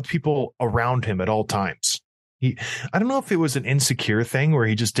 He loved people around him at all times. I don't know if it was an insecure thing where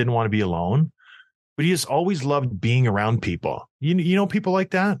he just didn't want to be alone, but he just always loved being around people. You know people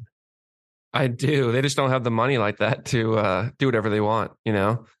like that? I do. They just don't have the money like that to do whatever they want,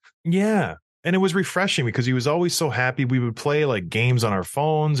 Yeah. And it was refreshing because he was always so happy. We would play like games on our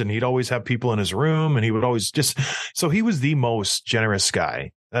phones and he'd always have people in his room and he would always so he was the most generous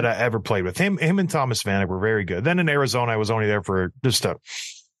guy that I ever played with. Him and Thomas Vanek were very good. Then in Arizona, I was only there for just a,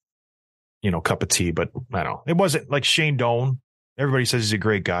 cup of tea, but I don't know. It wasn't like Shane Doan. Everybody says he's a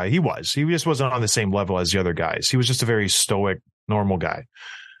great guy. He just wasn't on the same level as the other guys. He was just a very stoic, normal guy.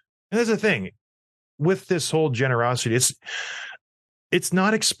 And there's the thing with this whole generosity. It's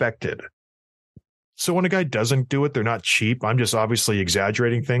not expected. So when a guy doesn't do it, they're not cheap. I'm just obviously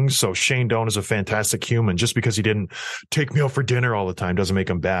exaggerating things. So Shane Doan is a fantastic human. Just because he didn't take me out for dinner all the time doesn't make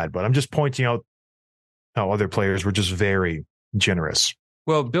him bad. But I'm just pointing out how other players were just very generous.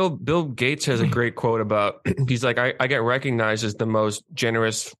 Well, Bill Gates has a great quote about, he's like, I get recognized as the most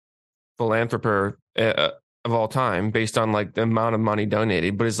generous philanthropist of all time based on like the amount of money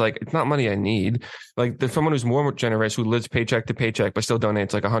donated, but it's like, it's not money I need. Like there's someone who's more generous who lives paycheck to paycheck, but still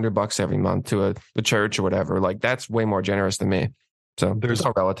donates like $100 every month to the church or whatever. Like that's way more generous than me. So there's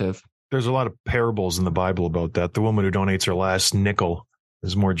all relative. There's a lot of parables in the Bible about that. The woman who donates her last nickel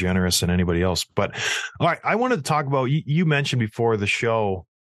is more generous than anybody else. But all right, I wanted to talk about, you mentioned before the show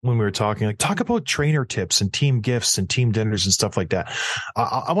when we were talking, talk about trainer tips and team gifts and team dinners and stuff like that.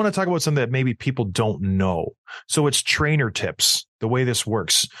 I want to talk about something that maybe people don't know. So it's trainer tips, the way this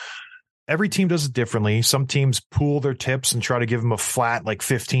works. Every team does it differently. Some teams pool their tips and try to give them a flat, like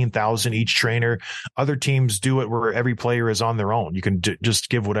 15,000 each trainer. Other teams do it where every player is on their own. You can just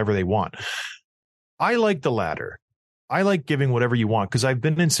give whatever they want. I like the latter. I like giving whatever you want because I've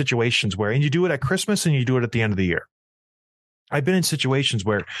been in situations where, and you do it at Christmas and you do it at the end of the year. I've been in situations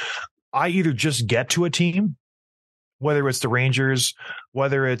where I either just get to a team, whether it's the Rangers,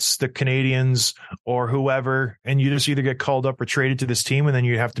 whether it's the Canadians or whoever, and you just either get called up or traded to this team. And then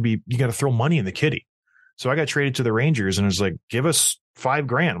you got to throw money in the kitty. So I got traded to the Rangers and it was like, give us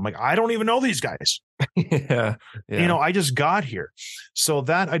 $5,000. I'm like, I don't even know these guys. Yeah. I just got here. So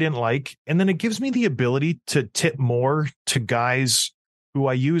that I didn't like. And then it gives me the ability to tip more to guys who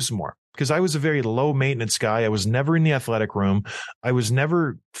I use more. Because I was a very low maintenance guy. I was never in the athletic room. I was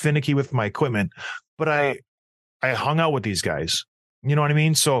never finicky with my equipment, but I hung out with these guys. You know what I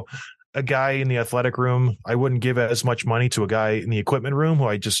mean? So a guy in the athletic room, I wouldn't give as much money to a guy in the equipment room who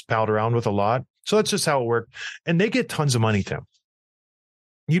I just palled around with a lot. So that's just how it worked. And they get tons of money, Tim.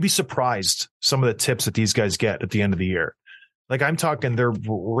 You'd be surprised some of the tips that these guys get at the end of the year. Like I'm talking, they're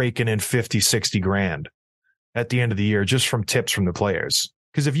raking in 50, 60 grand. at the end of the year just from tips from the players.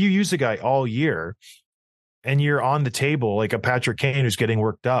 Because if you use a guy all year and you're on the table like a Patrick Kane who's getting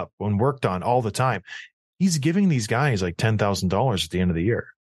worked up and worked on all the time, he's giving these guys like $10,000 at the end of the year.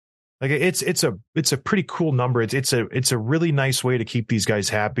 Like it's a pretty cool number. It's a really nice way to keep these guys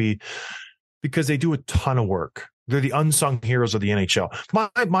happy because they do a ton of work. They're the unsung heroes of the NHL.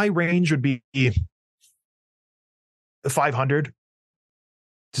 My range would be 500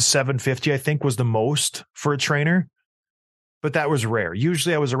 to 750, I think, was the most for a trainer, but that was rare.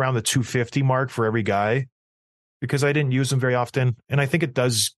 Usually I was around the 250 mark for every guy because I didn't use them very often. And I think it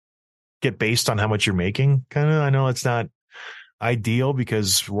does get based on how much you're making. Kind of, I know it's not ideal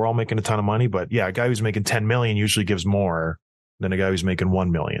because we're all making a ton of money, but yeah, a guy who's making 10 million usually gives more than a guy who's making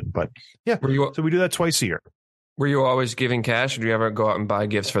 1 million. But yeah, so we do that twice a year. Were you always giving cash, or do you ever go out and buy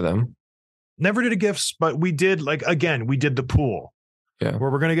gifts for them? Never did a gifts, but we did we did the pool. Yeah.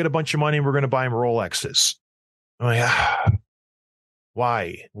 Where we're going to get a bunch of money and we're going to buy them Rolexes. I'm like,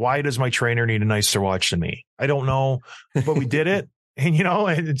 why? Why does my trainer need a nicer watch than me? I don't know, but we did it. And,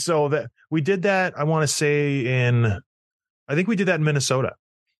 and so that we did that, I want to say I think we did that in Minnesota.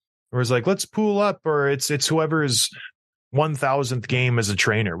 Where it's like, let's pool up, or it's whoever's 1,000th game as a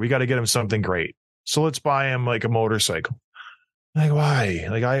trainer. We got to get him something great. So let's buy him like a motorcycle. Like, why?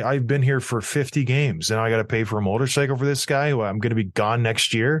 Like I've been here for 50 games and I got to pay for a motorcycle for this guy who I'm going to be gone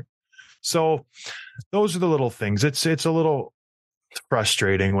next year. So those are the little things. It's a little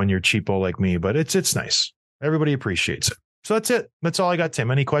frustrating when you're cheapo like me, but it's nice. Everybody appreciates it. So that's it. That's all I got,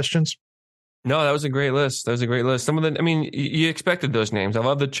 Tim. Any questions? No, that was a great list. Some of you expected those names. I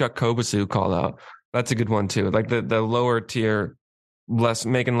love the Chuck Kobasu call out. That's a good one too. Like the lower tier,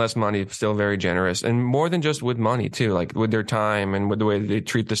 making less money, still very generous, and more than just with money too, like with their time and with the way they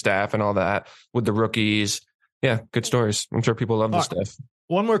treat the staff and all that with the rookies. Yeah, good stories. I'm sure people love this stuff.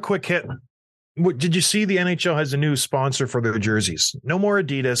 One more quick hit. Did you see the NHL has a new sponsor for their jerseys? No more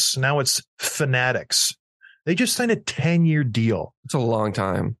Adidas. Now it's Fanatics. They just signed a 10-year deal. It's a long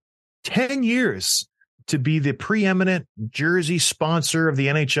time. 10 years to be the preeminent jersey sponsor of the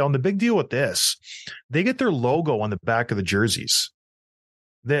NHL. And the big deal with this, they get their logo on the back of the jerseys.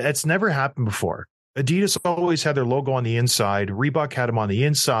 That's never happened before. Adidas always had their logo on the inside. Reebok had them on the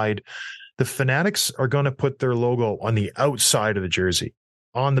inside. The Fanatics are going to put their logo on the outside of the jersey,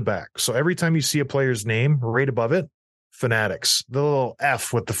 on the back. So every time you see a player's name right above it, Fanatics, the little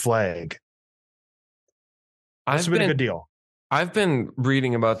F with the flag. It's been a good deal. I've been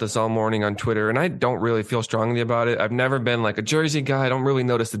reading about this all morning on Twitter, and I don't really feel strongly about it. I've never been like a jersey guy. I don't really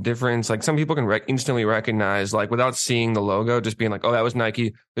notice the difference. Like some people can instantly recognize, like without seeing the logo, just being like, oh, that was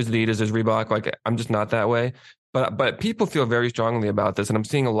Nike, there's Adidas, there's Reebok. Like I'm just not that way. But people feel very strongly about this, and I'm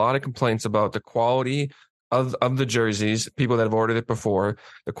seeing a lot of complaints about the quality of the jerseys, people that have ordered it before,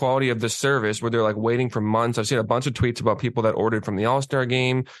 the quality of the service where they're like waiting for months. I've seen a bunch of tweets about people that ordered from the All-Star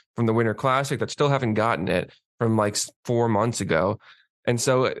game, from the Winter Classic that still haven't gotten it from like 4 months ago. And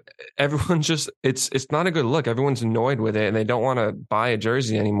so everyone just, it's not a good look. Everyone's annoyed with it and they don't want to buy a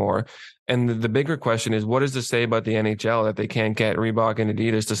jersey anymore. And the bigger question is, what does this say about the NHL that they can't get Reebok and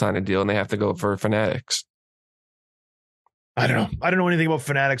Adidas to sign a deal and they have to go for Fanatics? I don't know. I don't know anything about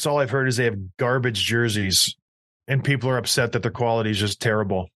Fanatics. All I've heard is they have garbage jerseys and people are upset that their quality is just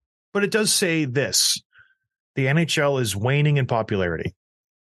terrible. But it does say this: the NHL is waning in popularity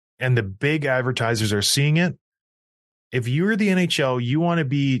and the big advertisers are seeing it. If you're the NHL, you want to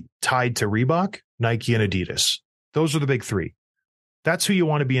be tied to Reebok, Nike, and Adidas. Those are the big three. That's who you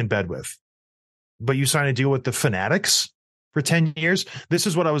want to be in bed with. But you sign a deal with the Fanatics for 10 years. This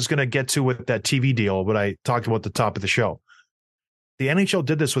is what I was going to get to with that TV deal, what I talked about at the top of the show. The NHL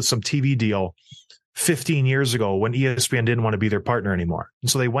did this with some TV deal 15 years ago when ESPN didn't want to be their partner anymore.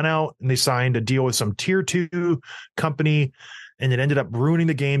 And so they went out and they signed a deal with some tier 2 company, and it ended up ruining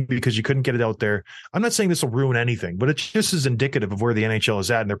the game because you couldn't get it out there. I'm not saying this will ruin anything, but it just is indicative of where the NHL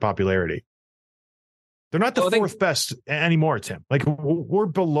is at in their popularity. They're not the fourth best anymore, Tim. Like we're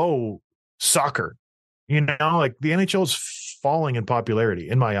below soccer, like the NHL is falling in popularity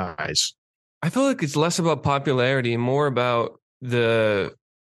in my eyes. I feel like it's less about popularity and more about the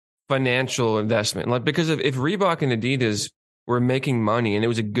financial investment. Like, because if Reebok and Adidas were making money and it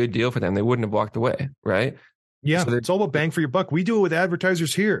was a good deal for them, they wouldn't have walked away, right? Yeah, so it's all about bang for your buck. We do it with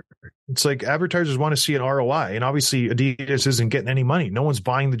advertisers here. It's like advertisers want to see an ROI, and obviously Adidas isn't getting any money. No one's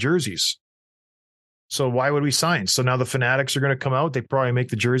buying the jerseys. So why would we sign? So now the Fanatics are going to come out. They probably make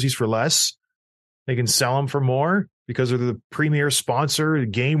the jerseys for less. They can sell them for more because they're the premier sponsor,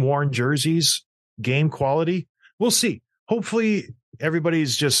 game-worn jerseys, game quality. We'll see. Hopefully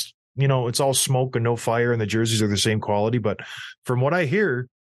everybody's just, it's all smoke and no fire and the jerseys are the same quality. But from what I hear,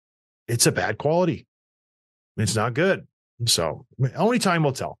 it's a bad quality. It's not good. So only time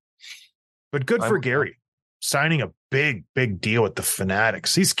will tell. But good for Gary signing a big, big deal with the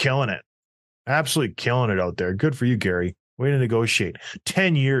Fanatics. He's killing it. Absolutely killing it out there. Good for you, Gary. Way to negotiate.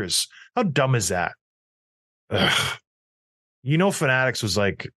 10 years. How dumb is that? Ugh. You know, Fanatics was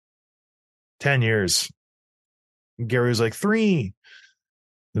like 10 years. Gary was like 3.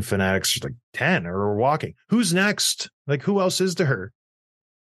 The Fanatics are like 10 or we're walking. Who's next? Like, who else is there?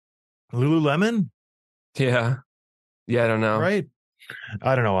 Lululemon? Yeah. Yeah, I don't know. Right?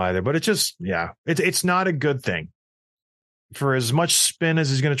 I don't know either, but it's just, yeah, it's not a good thing. For as much spin as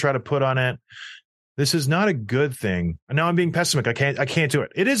he's going to try to put on it, this is not a good thing. And now I'm being pessimistic. I can't do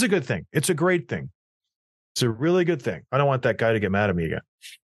it. It is a good thing. It's a great thing. It's a really good thing. I don't want that guy to get mad at me again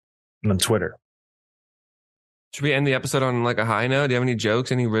on Twitter. Should we end the episode on like a high note? Do you have any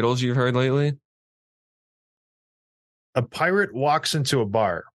jokes, any riddles you've heard lately? A pirate walks into a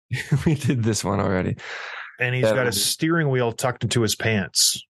bar. We did this one already. And he's got a steering wheel tucked into his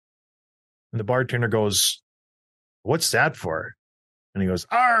pants. And the bartender goes, "What's that for?" And he goes,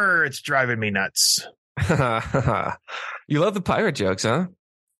 "Arr, it's driving me nuts." You love the pirate jokes, huh?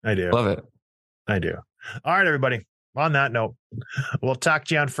 I do. Love it. I do. All right, everybody. On that note, we'll talk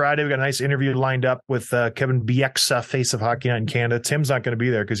to you on Friday. We got a nice interview lined up with Kevin Bieksa, face of Hockey Night in Canada. Tim's not going to be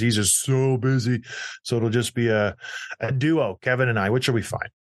there because he's just so busy. So it'll just be a duo, Kevin and I, which will be fine.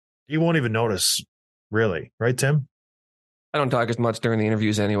 You won't even notice, really. Right, Tim? I don't talk as much during the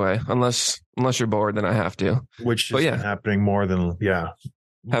interviews anyway, unless you're bored, then I have to. Which is happening more than,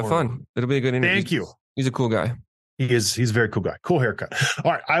 Have fun. It'll be a good interview. Thank you. He's a cool guy. He's a very cool guy. Cool haircut.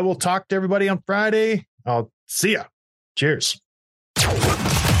 All right. I will talk to everybody on Friday. I'll see ya. Cheers.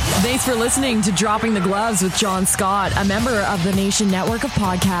 Thanks for listening to Dropping the Gloves with John Scott, a member of the Nation Network of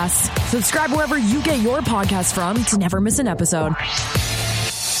Podcasts. Subscribe wherever you get your podcasts from to never miss an episode.